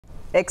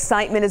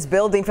Excitement is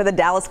building for the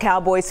Dallas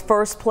Cowboys'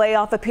 first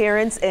playoff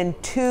appearance in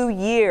 2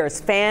 years.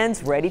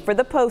 Fans ready for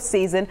the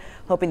postseason,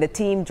 hoping the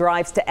team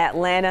drives to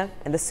Atlanta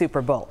and the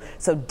Super Bowl.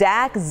 So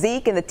Dak,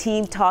 Zeke, and the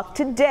team talk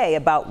today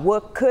about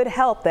what could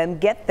help them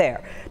get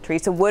there.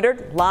 Teresa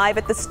Woodard live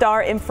at the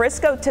Star in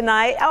Frisco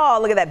tonight. Oh,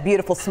 look at that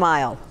beautiful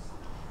smile.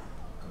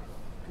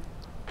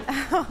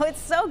 Oh,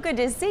 it's so good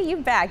to see you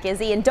back,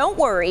 Izzy. And don't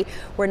worry,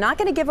 we're not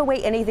going to give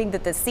away anything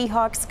that the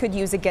Seahawks could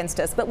use against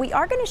us, but we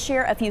are going to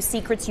share a few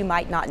secrets you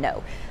might not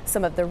know.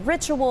 Some of the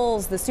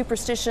rituals, the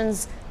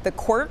superstitions, the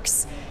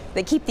quirks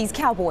that keep these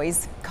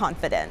Cowboys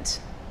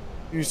confident.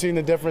 You've seen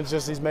the difference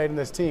just he's made in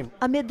this team.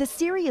 Amid the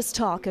serious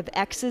talk of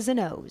X's and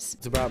O's,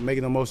 It's about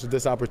making the most of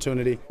this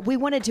opportunity. we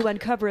wanted to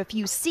uncover a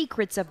few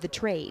secrets of the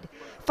trade,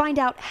 find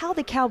out how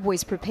the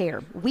Cowboys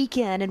prepare week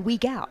in and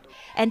week out,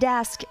 and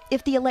ask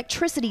if the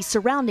electricity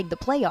surrounding the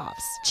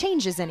playoffs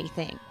changes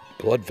anything.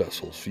 Blood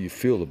vessels, you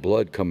feel the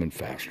blood coming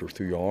faster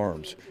through your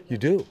arms. You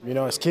do. You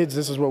know, as kids,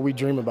 this is what we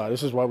dream about.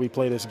 This is why we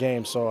play this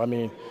game. So, I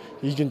mean,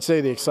 you can say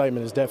the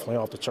excitement is definitely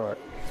off the chart.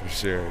 For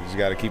sure. You just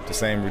got to keep the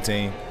same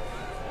routine.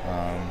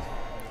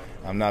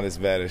 I'm not as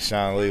bad as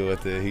Sean Lee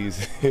with it.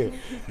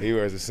 He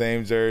wears the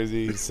same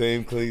jersey,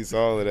 same cleats,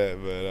 all of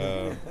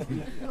that.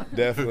 But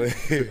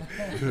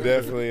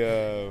definitely,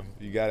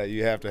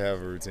 you have to have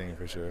a routine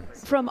for sure.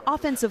 From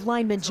offensive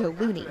lineman Joe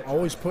Looney,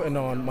 Always putting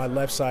on my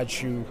left side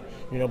shoe,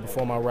 you know,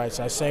 before my right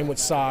side. Same with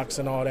socks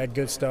and all that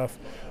good stuff.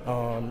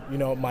 You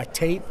know, my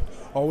tape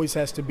always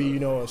has to be, you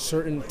know, a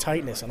certain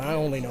tightness, and I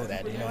only know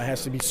that. You know, it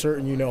has to be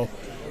certain, you know,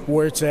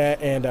 where it's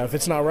at, and if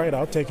it's not right,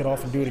 I'll take it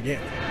off and do it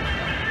again.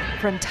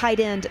 from tight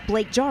end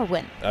Blake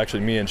Jarwin, Actually,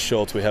 me and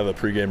Schultz, we have a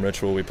pregame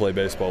ritual. We play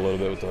baseball a little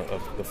bit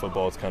with the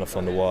football. It's kind of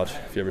fun to watch.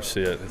 If you ever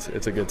see it,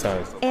 it's a good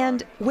time.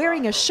 and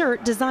wearing a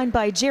shirt designed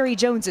by Jerry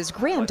Jones's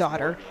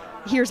granddaughter.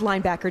 Here's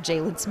linebacker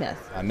Jalen Smith.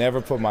 I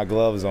never put my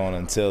gloves on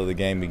until the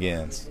game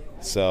begins.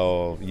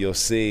 So you'll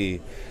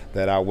see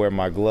that I wear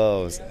my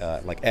gloves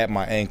like at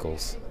my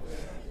ankles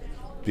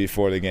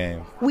before the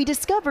game. We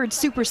discovered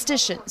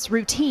superstitions,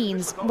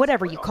 routines,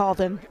 whatever you call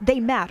them, they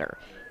matter.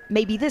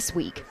 Maybe this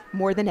week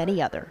more than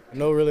any other.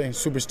 No really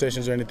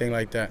superstitions or anything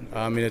like that.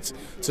 I mean, it's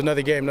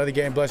another game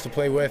blessed to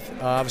play with.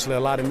 Obviously, a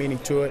lot of meaning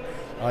to it.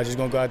 Just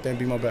gonna go out there and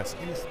be my best.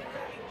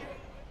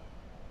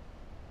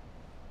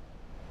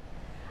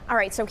 All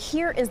right, so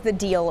here is the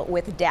deal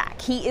with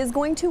Dak. He is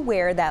going to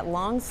wear that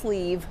long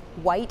sleeve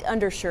white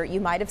undershirt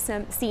you might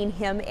have seen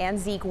him and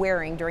Zeke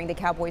wearing during the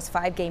Cowboys'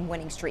 5-game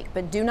winning streak.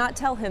 But do not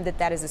tell him that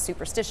that is a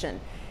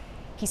superstition.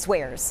 He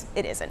swears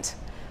it isn't.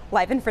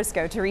 Live in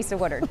Frisco, Teresa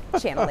Woodard,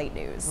 Channel 8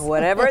 News.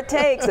 Whatever it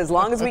takes, as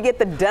long as we get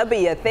the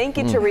W. Thank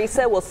you,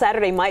 Teresa. Well,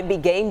 Saturday might be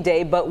game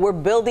day, but we're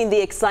building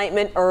the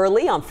excitement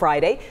early on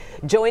Friday.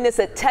 Join us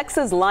at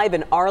Texas Live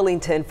in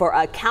Arlington for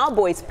a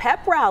Cowboys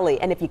pep rally.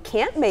 And if you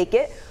can't make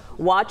it,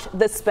 watch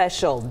the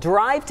special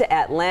Drive to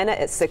Atlanta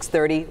at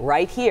 6:30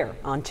 right here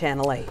on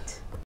Channel 8.